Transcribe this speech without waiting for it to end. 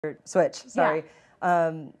Switch, sorry.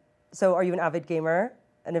 Yeah. So are you an avid gamer?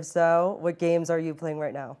 And if so, what games are you playing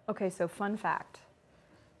right now? Okay, so fun fact.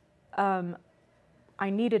 I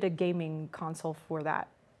needed a gaming console for that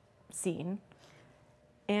scene.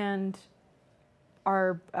 And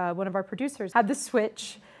one of our producers had the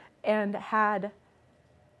Switch and had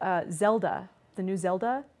Zelda, the new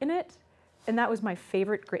Zelda in it. And that was my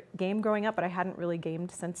favorite game growing up, but I hadn't really gamed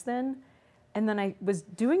since then. And then I was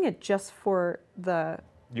doing it just for the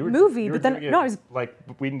movie, but then no, I was like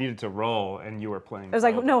we needed to roll, and you were playing. I was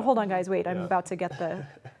like, no, hold on, guys, wait, I'm about to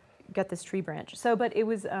get this tree branch. So, but it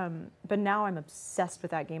was, but now I'm obsessed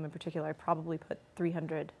with that game in particular. I probably put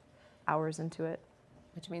 300 hours into it,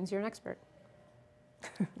 which means you're an expert.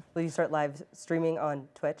 Will you start live streaming on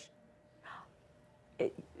Twitch?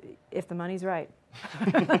 If the money's right.